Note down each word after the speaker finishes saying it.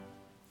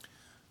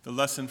The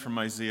lesson from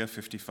Isaiah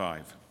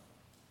 55.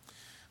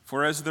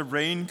 For as the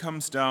rain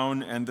comes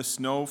down and the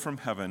snow from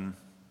heaven,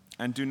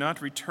 and do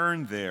not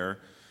return there,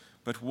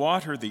 but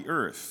water the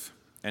earth,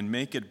 and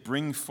make it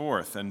bring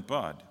forth and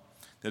bud,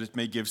 that it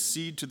may give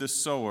seed to the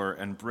sower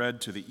and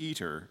bread to the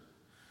eater,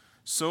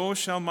 so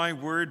shall my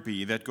word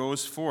be that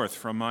goes forth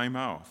from my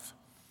mouth.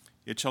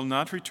 It shall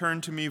not return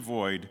to me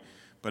void,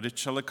 but it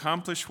shall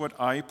accomplish what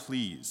I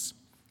please,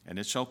 and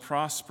it shall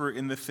prosper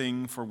in the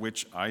thing for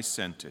which I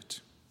sent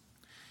it.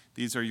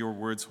 These are your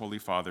words, Holy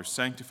Father.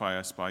 Sanctify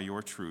us by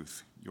your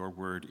truth. Your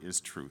word is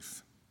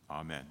truth.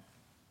 Amen.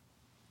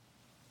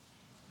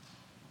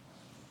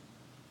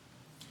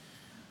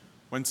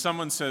 When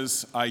someone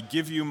says, I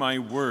give you my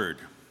word,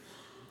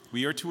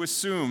 we are to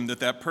assume that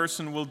that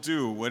person will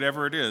do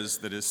whatever it is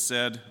that is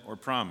said or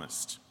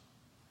promised.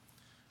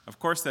 Of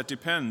course, that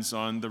depends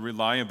on the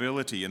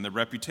reliability and the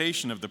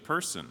reputation of the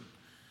person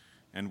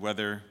and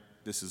whether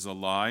this is a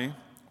lie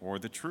or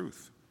the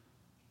truth.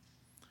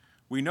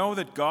 We know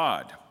that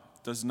God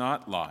does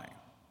not lie,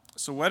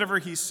 so whatever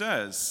he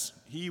says,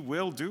 he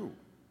will do.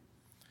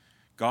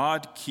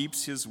 God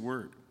keeps his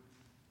word.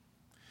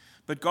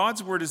 But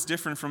God's word is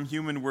different from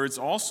human words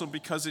also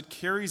because it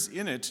carries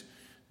in it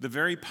the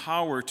very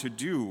power to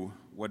do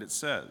what it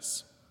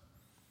says.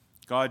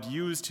 God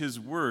used his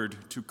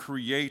word to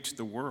create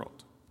the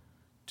world,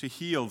 to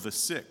heal the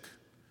sick,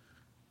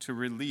 to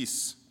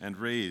release and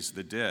raise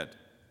the dead.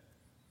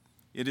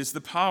 It is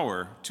the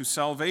power to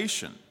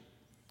salvation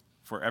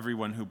for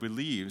everyone who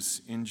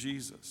believes in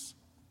Jesus.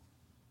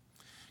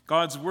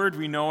 God's word,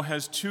 we know,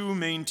 has two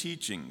main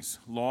teachings,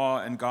 law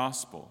and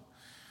gospel.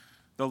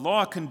 The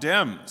law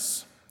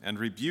condemns and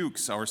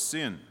rebukes our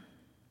sin.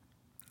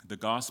 The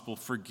gospel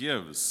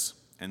forgives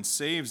and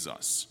saves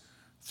us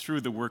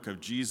through the work of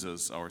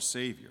Jesus, our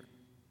Savior.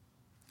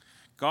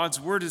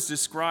 God's word is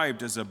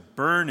described as a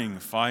burning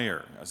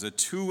fire, as a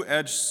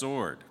two-edged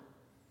sword,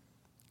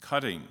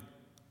 cutting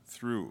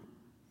through,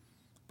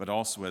 but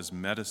also as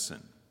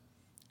medicine,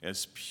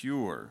 as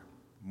pure,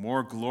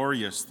 more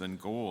glorious than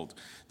gold,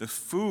 the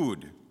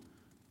food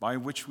by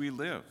which we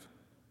live.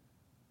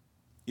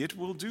 It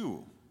will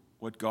do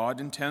what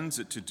God intends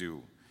it to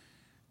do,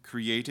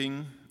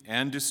 creating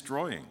and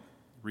destroying,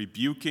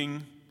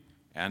 rebuking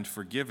and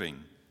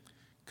forgiving,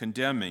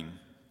 condemning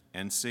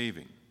and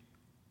saving.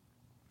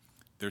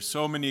 There's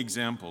so many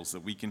examples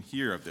that we can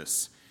hear of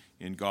this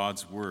in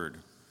God's word,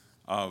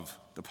 of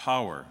the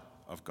power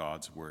of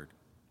God's word.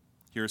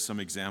 Here are some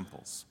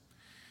examples.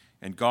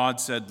 And God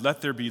said,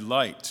 "Let there be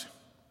light,"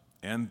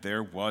 and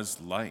there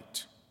was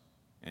light.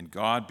 And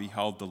God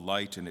beheld the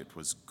light, and it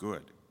was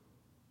good.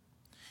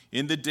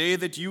 In the day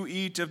that you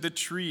eat of the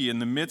tree in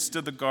the midst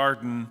of the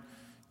garden,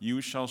 you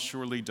shall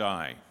surely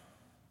die.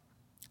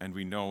 And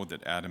we know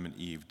that Adam and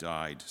Eve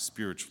died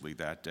spiritually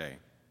that day.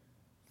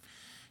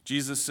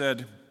 Jesus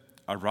said,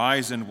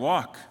 "Arise and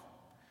walk."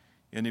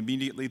 And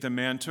immediately the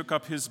man took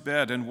up his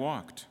bed and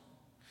walked.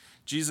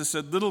 Jesus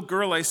said, "Little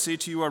girl, I say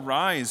to you,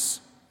 arise."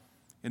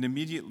 And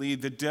immediately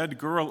the dead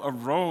girl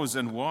arose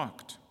and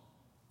walked.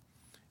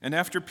 And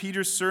after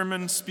Peter's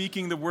sermon,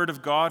 speaking the word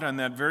of God on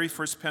that very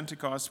first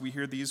Pentecost, we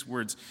hear these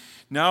words.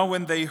 Now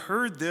when they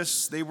heard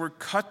this, they were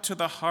cut to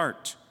the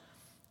heart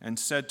and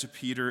said to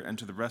Peter and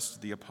to the rest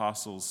of the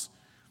apostles,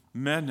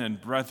 "Men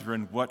and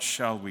brethren, what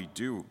shall we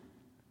do?"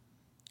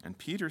 And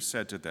Peter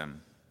said to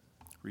them,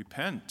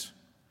 "Repent,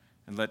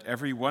 and let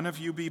every one of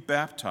you be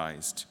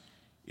baptized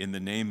in the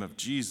name of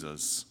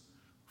Jesus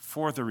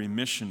for the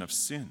remission of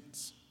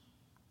sins."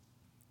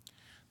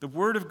 The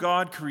word of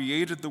God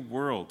created the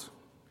world,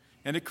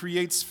 and it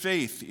creates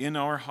faith in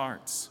our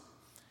hearts.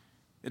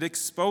 It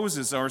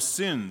exposes our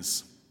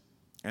sins,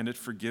 and it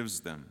forgives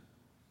them.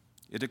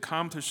 It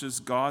accomplishes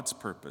God's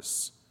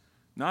purpose,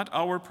 not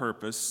our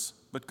purpose,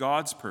 but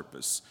God's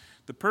purpose,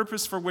 the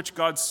purpose for which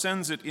God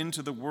sends it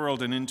into the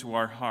world and into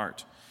our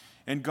heart.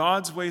 And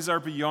God's ways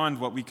are beyond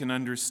what we can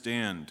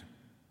understand.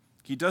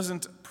 He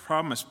doesn't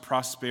promise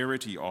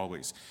prosperity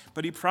always,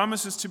 but he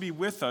promises to be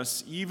with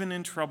us even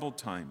in troubled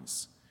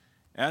times,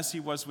 as he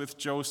was with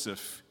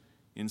Joseph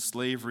in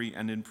slavery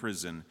and in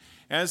prison,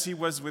 as he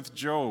was with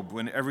Job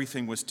when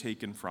everything was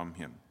taken from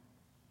him.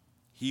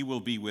 He will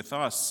be with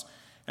us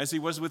as he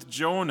was with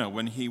Jonah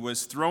when he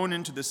was thrown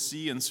into the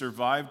sea and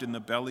survived in the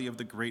belly of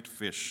the great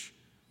fish.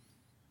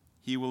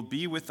 He will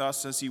be with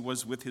us as he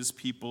was with his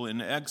people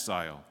in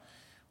exile,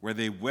 where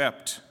they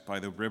wept by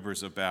the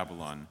rivers of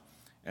Babylon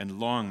and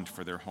longed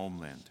for their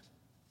homeland.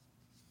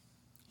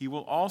 He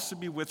will also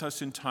be with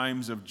us in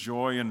times of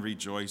joy and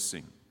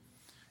rejoicing,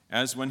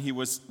 as when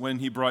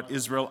he brought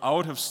Israel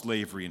out of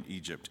slavery in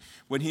Egypt,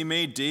 when he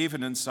made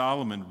David and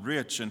Solomon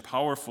rich and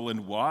powerful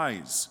and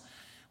wise,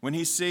 when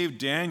he saved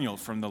Daniel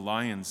from the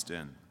lion's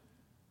den.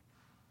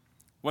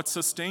 What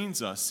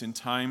sustains us in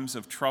times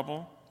of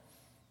trouble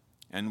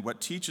and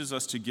what teaches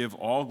us to give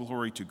all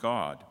glory to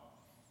God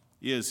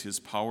is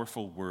his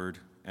powerful word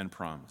and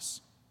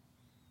promise.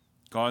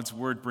 God's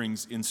word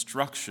brings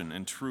instruction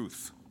and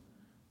truth,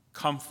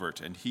 comfort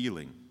and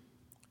healing,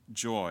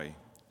 joy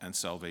and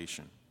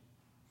salvation.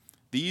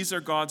 These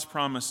are God's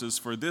promises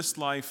for this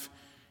life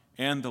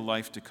and the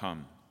life to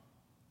come.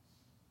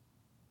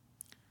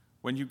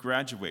 When you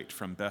graduate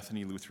from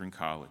Bethany Lutheran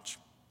College,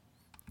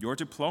 your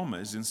diploma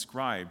is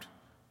inscribed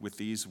with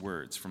these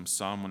words from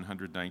Psalm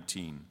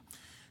 119.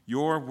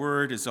 Your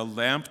word is a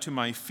lamp to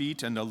my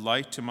feet and a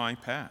light to my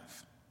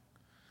path.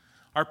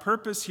 Our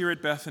purpose here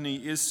at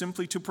Bethany is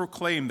simply to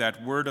proclaim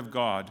that word of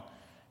God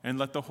and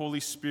let the Holy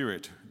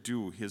Spirit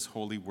do his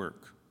holy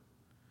work.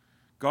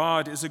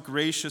 God is a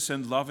gracious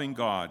and loving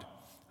God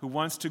who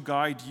wants to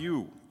guide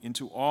you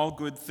into all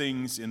good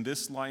things in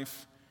this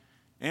life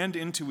and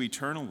into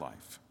eternal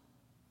life.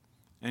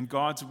 And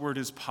God's word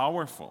is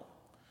powerful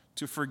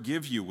to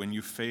forgive you when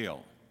you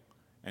fail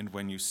and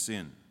when you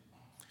sin,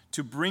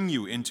 to bring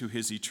you into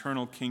his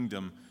eternal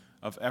kingdom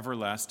of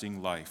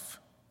everlasting life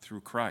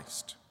through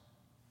Christ.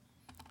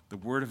 The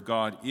word of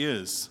God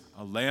is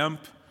a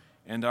lamp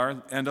and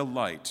a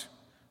light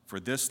for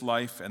this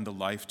life and the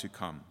life to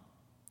come.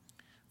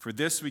 For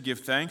this we give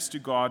thanks to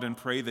God and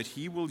pray that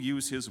he will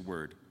use his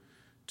word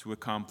to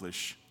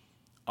accomplish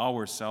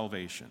our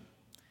salvation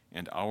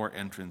and our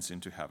entrance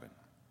into heaven.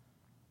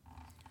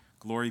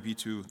 Glory be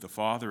to the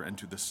Father, and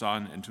to the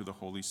Son, and to the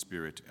Holy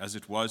Spirit, as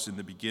it was in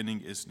the beginning,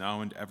 is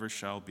now, and ever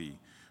shall be,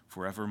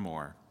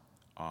 forevermore.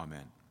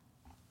 Amen.